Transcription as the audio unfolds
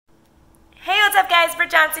Britt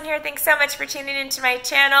Johnson here. Thanks so much for tuning into my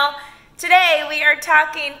channel. Today we are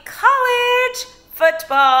talking college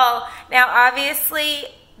football. Now obviously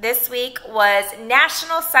this week was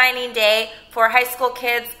National Signing Day for high school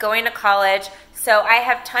kids going to college. So I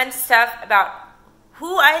have tons of stuff about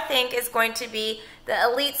who I think is going to be the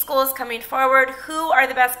elite schools coming forward, who are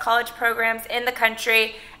the best college programs in the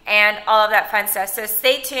country, and all of that fun stuff. So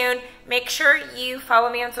stay tuned. Make sure you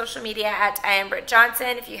follow me on social media at I am Britt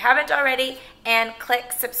Johnson if you haven't already, and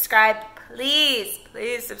click subscribe. Please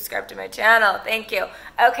subscribe to my channel. Thank you.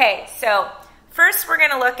 Okay, so first we're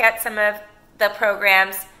going to look at some of the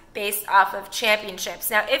programs based off of championships.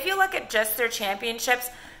 Now, if you look at just their championships,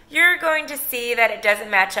 you're going to see that it doesn't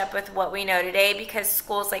match up with what we know today, because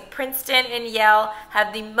schools like Princeton and Yale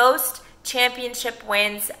have the most championship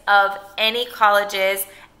wins of any colleges,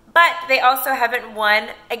 but they also haven't won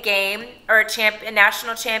a game or a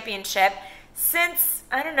national championship since,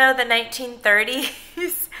 I don't know, the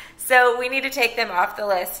 1930s. So we need to take them off the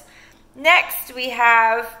list. Next, we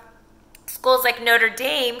have schools like Notre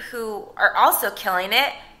Dame, who are also killing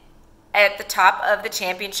it at the top of the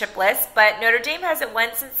championship list, but Notre Dame hasn't won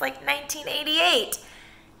since like 1988.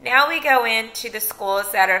 Now we go into the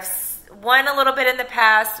schools that have won a little bit in the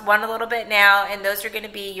past, won a little bit now, and those are going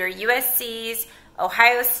to be your USC's,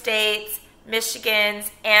 Ohio State's,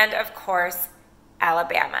 Michigan's, and of course,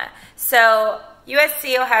 Alabama. So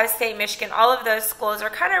USC, Ohio State, Michigan, all of those schools are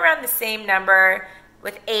kind of around the same number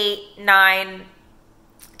with 8, 9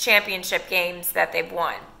 championship games that they've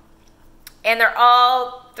won. And they're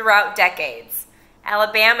all throughout decades.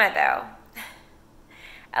 Alabama, though.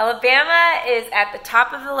 Alabama is at the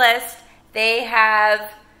top of the list. They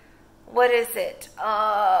have, what is it?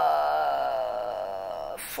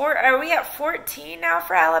 Are we at 14 now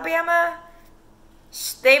for Alabama?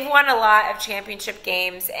 They've won a lot of championship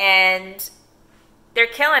games, and they're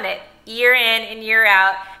killing it year in and year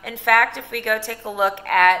out. In fact, if we go take a look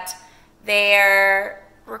at their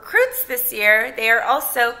recruits this year, they are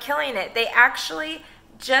also killing it. They actually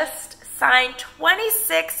just signed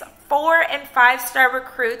 26 4- and 5-star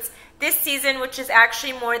recruits this season, which is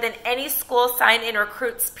actually more than any school signed in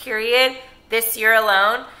recruits, period, this year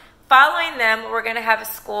alone. Following them, we're going to have a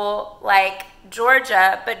school like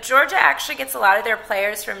Georgia, but Georgia actually gets a lot of their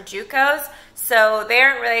players from JUCOs, so they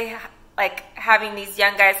aren't really like having these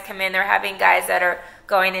young guys come in. They're having guys that are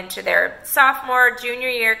going into their sophomore, junior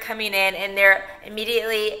year coming in, and they're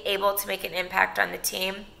immediately able to make an impact on the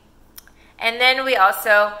team. And then we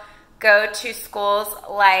also go to schools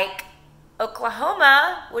like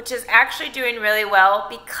Oklahoma, which is actually doing really well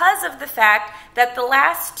because of the fact that the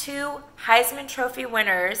last 2 Heisman Trophy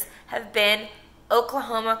winners have been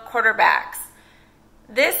Oklahoma quarterbacks.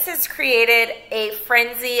 This has created a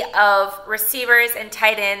frenzy of receivers and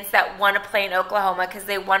tight ends that want to play in Oklahoma because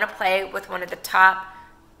they want to play with one of the top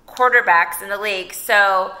quarterbacks in the league.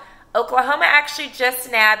 So Oklahoma actually just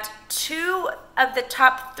nabbed 2 of the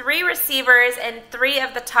top 3 receivers and 3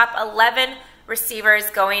 of the top 11 receivers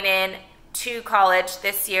going in to college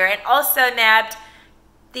this year, and also nabbed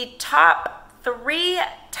the top 3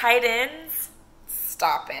 tight ends.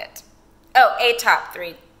 Stop it. Oh, a top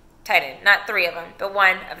 3 tight end, not 3 of them, but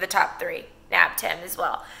 1 of the top 3 nabbed him as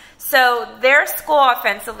well. So their school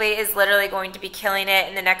offensively is literally going to be killing it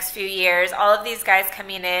in the next few years. All of these guys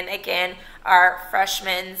coming in, again, are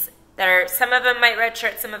freshmen that are, some of them might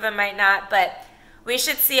redshirt, some of them might not, but we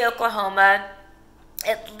should see Oklahoma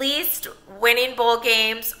at least winning bowl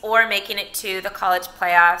games or making it to the college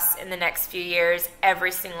playoffs in the next few years,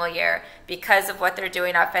 every single year, because of what they're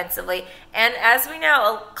doing offensively. And as we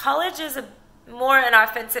know, college is more an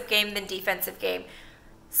offensive game than defensive game.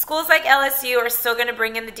 Schools like LSU are still going to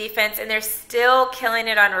bring in the defense, and they're still killing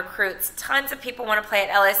it on recruits. Tons of people want to play at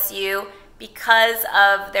LSU because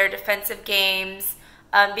of their defensive games,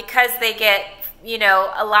 because they get, you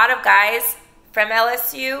know, a lot of guys from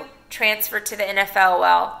LSU transfer to the NFL.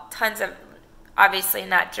 Well, tons of, obviously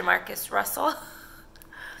not Jamarcus Russell,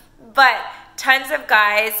 but tons of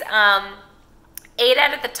guys. 8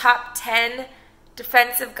 out of the top 10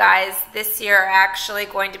 defensive guys this year are actually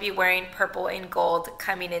going to be wearing purple and gold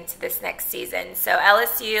coming into this next season. So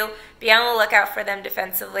LSU, be on the lookout for them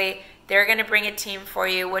defensively. They're going to bring a team for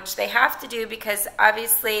you, which they have to do because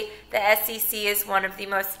obviously the SEC is one of the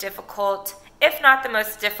most difficult, if not the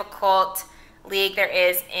most difficult, league there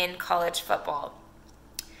is in college football.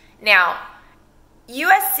 Now,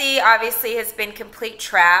 USC obviously has been complete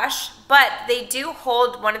trash, but they do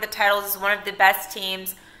hold one of the titles as one of the best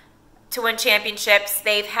teams to win championships.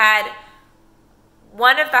 They've had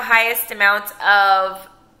one of the highest amounts of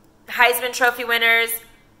Heisman Trophy winners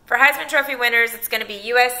For Heisman Trophy winners, it's going to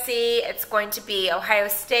be USC, it's going to be Ohio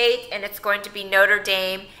State, and it's going to be Notre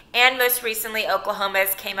Dame. And most recently, Oklahoma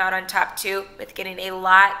has came out on top too with getting a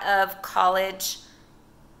lot of college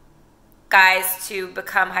guys to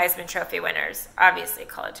become Heisman Trophy winners. Obviously,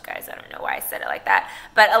 college guys, I don't know why I said it like that.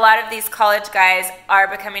 But a lot of these college guys are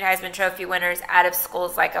becoming Heisman Trophy winners out of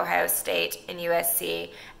schools like Ohio State and USC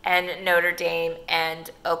and Notre Dame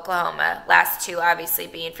and Oklahoma. Last two obviously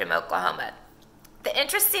being from Oklahoma. The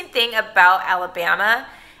interesting thing about Alabama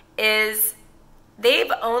is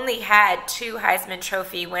they've only had 2 Heisman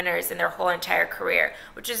Trophy winners in their whole entire career,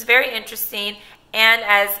 which is very interesting. And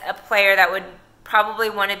as a player that would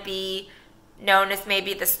probably want to be known as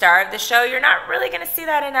maybe the star of the show, you're not really going to see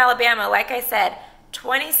that in Alabama. Like I said,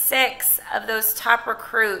 26 of those top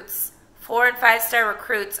recruits, 4- and 5-star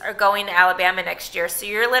recruits, are going to Alabama next year. So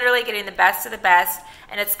you're literally getting the best of the best,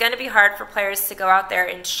 and it's going to be hard for players to go out there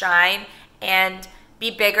and shine and be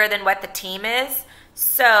bigger than what the team is.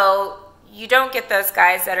 So you don't get those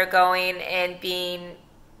guys that are going and being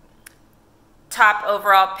top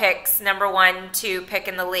overall picks, number 1, 2 pick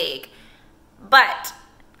in the league. But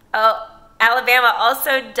Alabama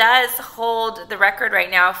also does hold the record right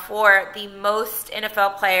now for the most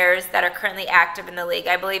NFL players that are currently active in the league.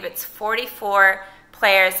 I believe it's 44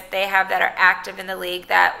 players they have that are active in the league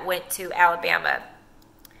that went to Alabama.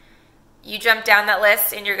 You jump down that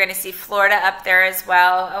list and you're going to see Florida up there as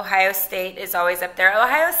well. Ohio State is always up there.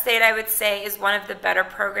 Ohio State, I would say, is one of the better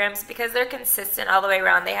programs because they're consistent all the way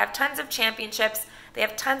around. They have tons of championships. They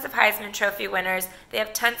have tons of Heisman Trophy winners. They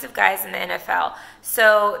have tons of guys in the NFL.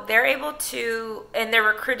 So they're able to, and their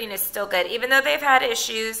recruiting is still good. Even though they've had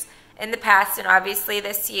issues in the past and obviously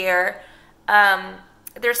this year,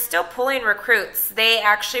 they're still pulling recruits. They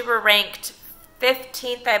actually were ranked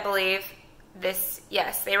 15th, I believe.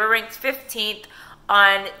 They were ranked 15th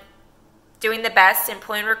on doing the best in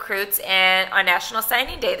pulling recruits and on National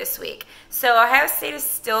Signing Day this week. So Ohio State is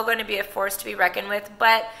still going to be a force to be reckoned with,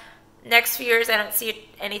 but next few years I don't see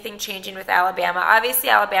anything changing with Alabama. Obviously,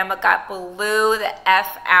 Alabama got blew the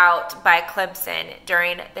F out by Clemson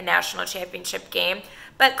during the national championship game,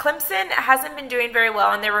 but Clemson hasn't been doing very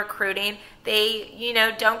well in their recruiting. They,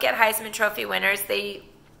 don't get Heisman Trophy winners. They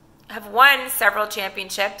have won several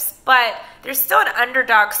championships, but they're still an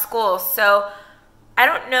underdog school. So I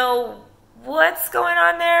don't know what's going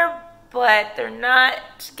on there, but they're not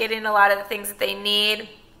getting a lot of the things that they need.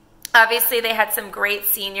 Obviously, they had some great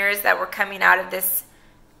seniors that were coming out of this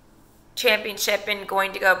championship and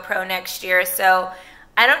going to go pro next year. So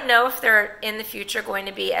I don't know if they're in the future going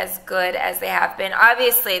to be as good as they have been.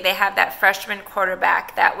 Obviously, they have that freshman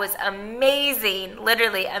quarterback that was amazing,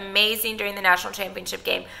 literally amazing during the national championship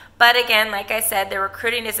game. But again, like I said, their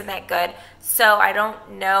recruiting isn't that good. So I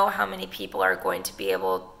don't know how many people are going to be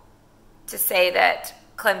able to say that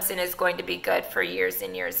Clemson is going to be good for years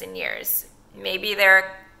and years and years. Maybe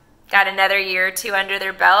they're got another year or 2 under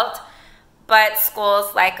their belt, but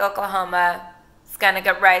schools like Oklahoma is going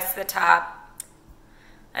to rise to the top.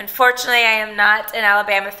 Unfortunately, I am not an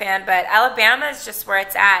Alabama fan, but Alabama is just where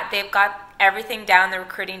it's at. They've got everything down, the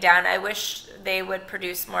recruiting down. I wish they would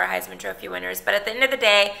produce more Heisman Trophy winners, but at the end of the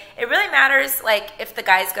day, it really matters like if the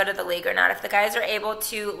guys go to the league or not. If the guys are able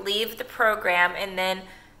to leave the program and then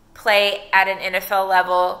play at an NFL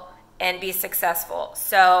level and be successful.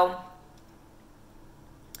 So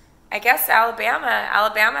I guess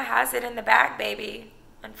Alabama has it in the bag, baby,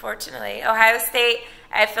 unfortunately. Ohio State,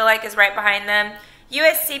 I feel like, is right behind them.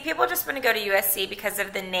 USC, people just want to go to USC because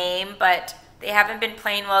of the name, but they haven't been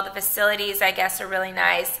playing well. The facilities, I guess, are really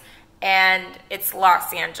nice, and it's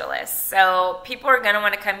Los Angeles. So people are going to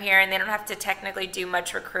want to come here, and they don't have to technically do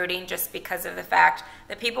much recruiting just because of the fact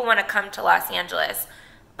that people want to come to Los Angeles.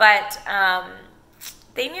 But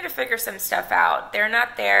they need to figure some stuff out. They're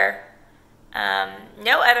not there.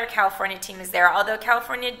 No other California team is there, although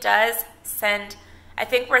California does send, I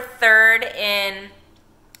think we're 3rd in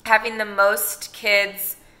having the most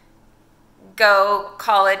kids go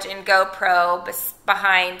college and go pro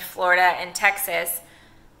behind Florida and Texas.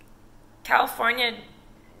 California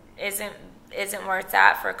isn't where it's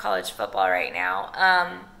at for college football right now.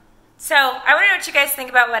 So I want to know what you guys think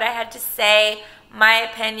about what I had to say. My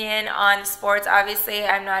opinion on sports. Obviously,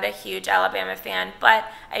 I'm not a huge Alabama fan, but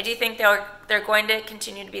I do think they're going to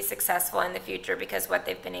continue to be successful in the future because what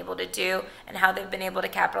they've been able to do and how they've been able to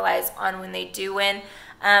capitalize on when they do win.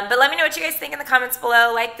 But let me know what you guys think in the comments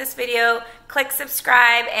below. Like this video, click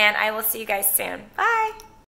subscribe, and I will see you guys soon. Bye!